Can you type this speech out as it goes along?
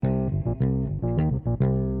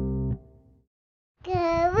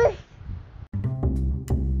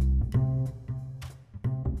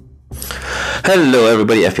Hello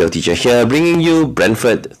everybody, FPL Teacher here, bringing you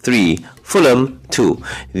Brentford 3, Fulham 2.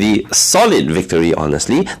 The solid victory,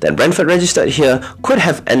 honestly, that Brentford registered here could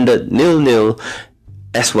have ended 0-0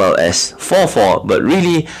 as well as 4-4, but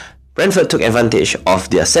really, Brentford took advantage of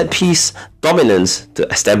their set-piece dominance to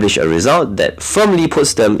establish a result that firmly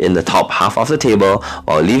puts them in the top half of the table,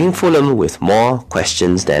 while leaving Fulham with more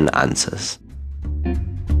questions than answers.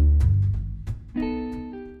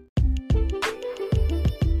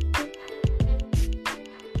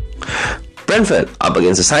 Brentford, up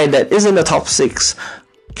against a side that isn't a top 6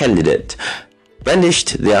 candidate,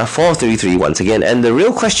 brandished their 4-3-3 once again, and the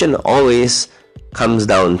real question always comes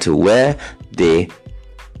down to where they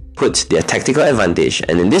put their tactical advantage,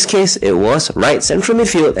 and in this case it was right central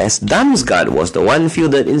midfield, as Damsgaard was the one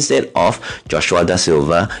fielded instead of Joshua Da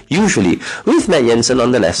Silva, usually with Matt Jensen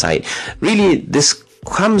on the left side. Really, this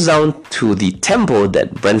comes down to the tempo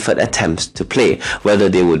that Brentford attempts to play, whether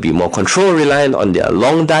they would be more control reliant on their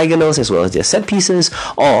long diagonals as well as their set pieces,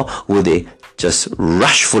 or will they just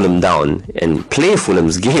rush Fulham down and play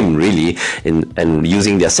Fulham's game really, and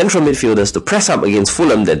using their central midfielders to press up against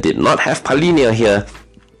Fulham that did not have Palhinha here,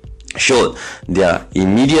 showed their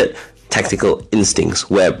immediate tactical instincts,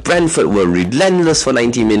 where Brentford were relentless for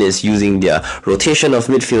 90 minutes using their rotation of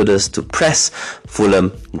midfielders to press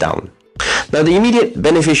Fulham down. Now, the immediate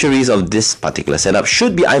beneficiaries of this particular setup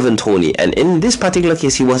should be Ivan Toney, and in this particular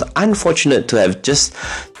case he was unfortunate to have just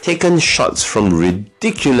taken shots from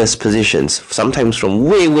ridiculous positions, sometimes from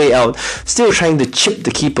way out, still trying to chip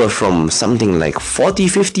the keeper from something like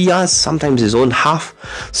 40-50 yards, sometimes his own half.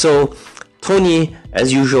 So Toney,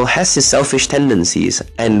 as usual, has his selfish tendencies,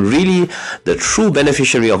 and really the true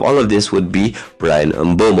beneficiary of all of this would be Bryan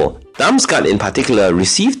Mbeumo. Damsgaard in particular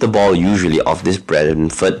received the ball usually off this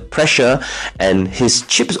Brentford pressure, and his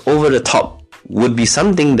chips over the top would be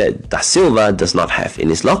something that Da Silva does not have in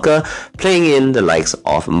his locker, playing in the likes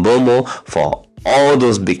of Mbeumo for all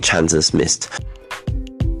those big chances missed.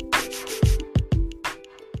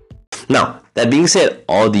 Now, that being said,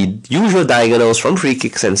 all the usual diagonals from free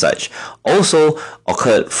kicks and such also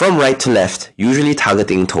occurred from right to left, usually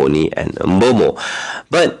targeting Toney and Mbeumo.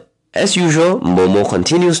 But as usual, Mbeumo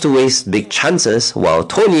continues to waste big chances, while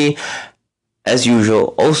Toney, as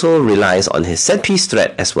usual, also relies on his set-piece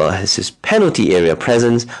threat as well as his penalty area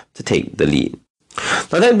presence to take the lead.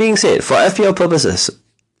 Now, that being said, for FPL purposes,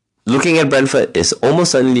 looking at Brentford is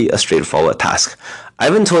almost certainly a straightforward task.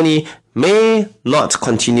 Ivan Toney may not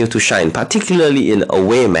continue to shine, particularly in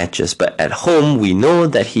away matches, but at home we know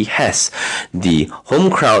that he has the home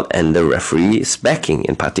crowd and the referee's backing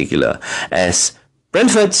in particular, as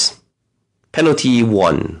Brentford's penalty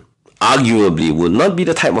one arguably would not be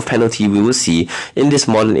the type of penalty we will see in this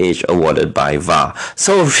modern age awarded by VAR.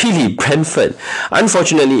 So really, Brentford,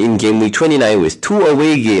 unfortunately in game week 29 with 2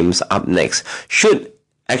 away games up next, should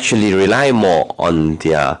actually rely more on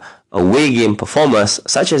their away game performers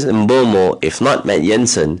such as Mbeumo, if not Matt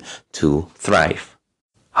Jensen, to thrive.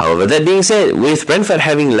 However, that being said, with Brentford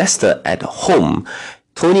having Leicester at home,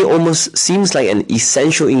 Toney almost seems like an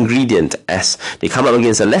essential ingredient, as they come up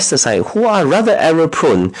against a Leicester side who are rather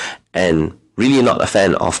error-prone and really not a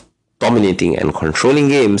fan of dominating and controlling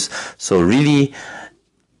games. So really,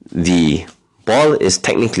 the ball is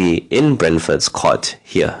technically in Brentford's court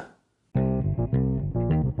here.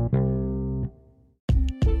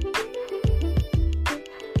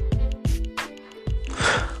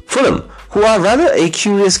 Fulham, who are rather a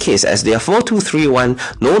curious case, as their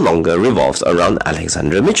 4-2-3-1 no longer revolves around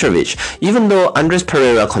Alexander Mitrovic. Even though Andres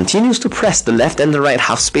Pereira continues to press the left and the right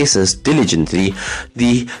half spaces diligently,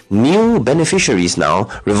 the new beneficiaries now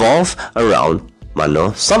revolve around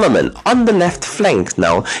Mano Solomon on the left flank.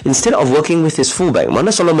 Now, instead of working with his fullback,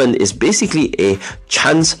 Mano Solomon is basically a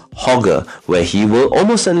chance hogger, where he will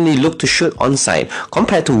almost certainly look to shoot onside,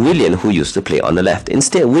 compared to Willian, who used to play on the left.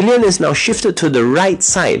 Instead, Willian is now shifted to the right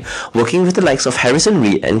side, working with the likes of Harrison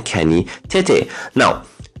Reed and Kenny Tete. Now,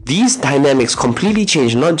 these dynamics completely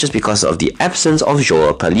change, not just because of the absence of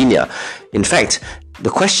Joel Palhinha. In fact, the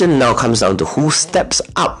question now comes down to who steps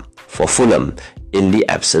up for Fulham in the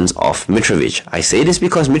absence of Mitrovic. I say this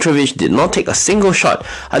because Mitrovic did not take a single shot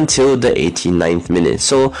until the 89th minute.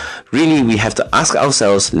 So really, we have to ask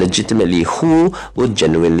ourselves legitimately who would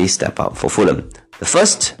genuinely step up for Fulham. The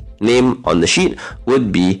first name on the sheet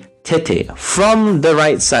would be Tete from the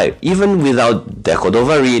right side. Even without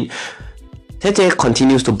Decordova-Reid, Tete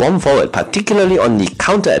continues to bomb forward, particularly on the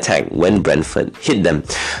counter-attack when Brentford hit them.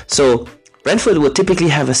 So Brentford will typically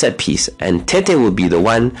have a set piece, and Tete will be the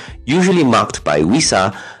one usually marked by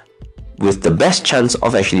Wissa with the best chance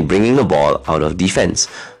of actually bringing the ball out of defense.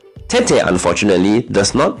 Tete, unfortunately,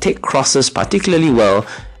 does not take crosses particularly well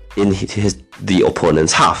in the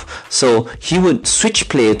opponent's half. So he would switch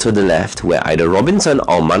play to the left where either Robinson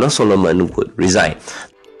or Mano Solomon would reside.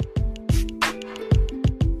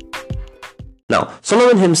 Now,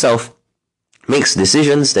 Solomon himself makes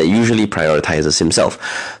decisions that usually prioritizes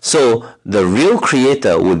himself. So the real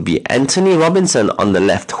creator would be Anthony Robinson on the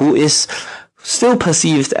left, who is still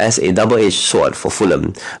perceived as a double-edged sword for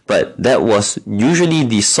Fulham, but that was usually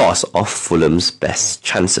the source of Fulham's best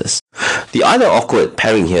chances. The other awkward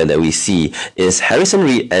pairing here that we see is Harrison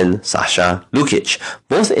Reed and Sasha Lukic,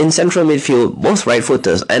 both in central midfield, both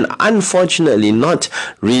right-footers, and unfortunately not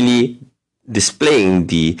really displaying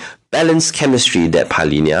the balanced chemistry that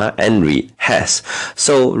Palhinha and Reed has.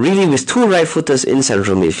 So really, with two right-footers in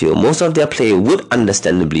central midfield, most of their play would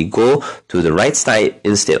understandably go to the right side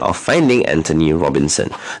instead of finding Anthony Robinson.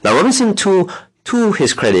 Now Robinson too, to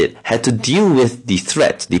his credit, had to deal with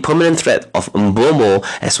the permanent threat of Mbomo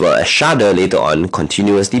as well as Schade later on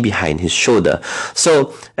continuously behind his shoulder.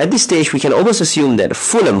 So at this stage, we can almost assume that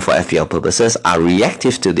Fulham, for FPL purposes, are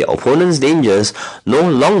reactive to their opponent's dangers, no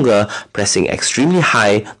longer pressing extremely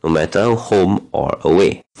high no matter home or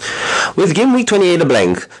away. With game week 28 a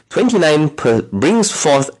blank, 29 brings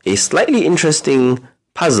forth a slightly interesting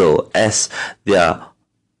puzzle as their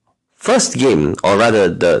first game, or rather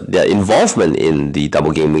their involvement in the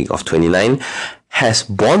double game week of 29, has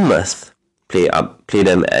Bournemouth play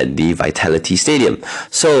them at the Vitality Stadium.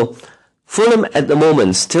 So Fulham at the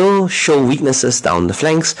moment still show weaknesses down the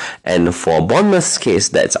flanks, and for Bournemouth's case,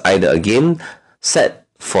 that's either a game set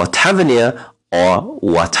for Tavernier or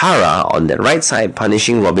Ouattara on that right side,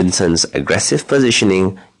 punishing Robinson's aggressive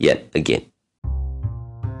positioning yet again.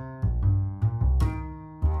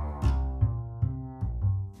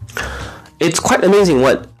 It's quite amazing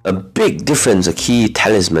what a big difference a key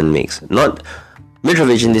talisman makes. Not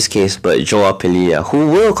Mitrovic in this case, but Joao Palhinha, who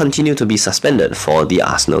will continue to be suspended for the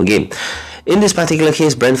Arsenal game. In this particular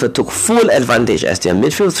case, Brentford took full advantage as their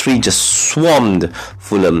midfield three just swarmed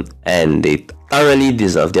Fulham, and they thoroughly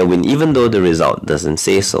deserved their win, even though the result doesn't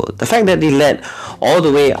say so. The fact that they led all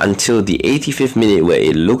the way until the 85th minute, where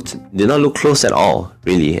it did not look close at all,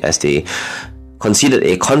 really, as they conceded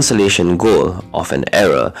a consolation goal of an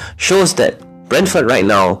error, shows that Brentford right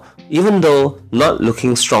now, even though not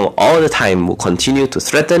looking strong all the time, will continue to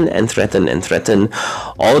threaten and threaten and threaten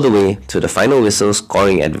all the way to the final whistle,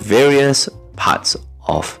 scoring at various parts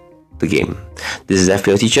of the game. This is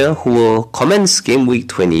FPL Teacher, who will commence game week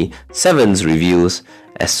 27's reviews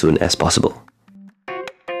as soon as possible.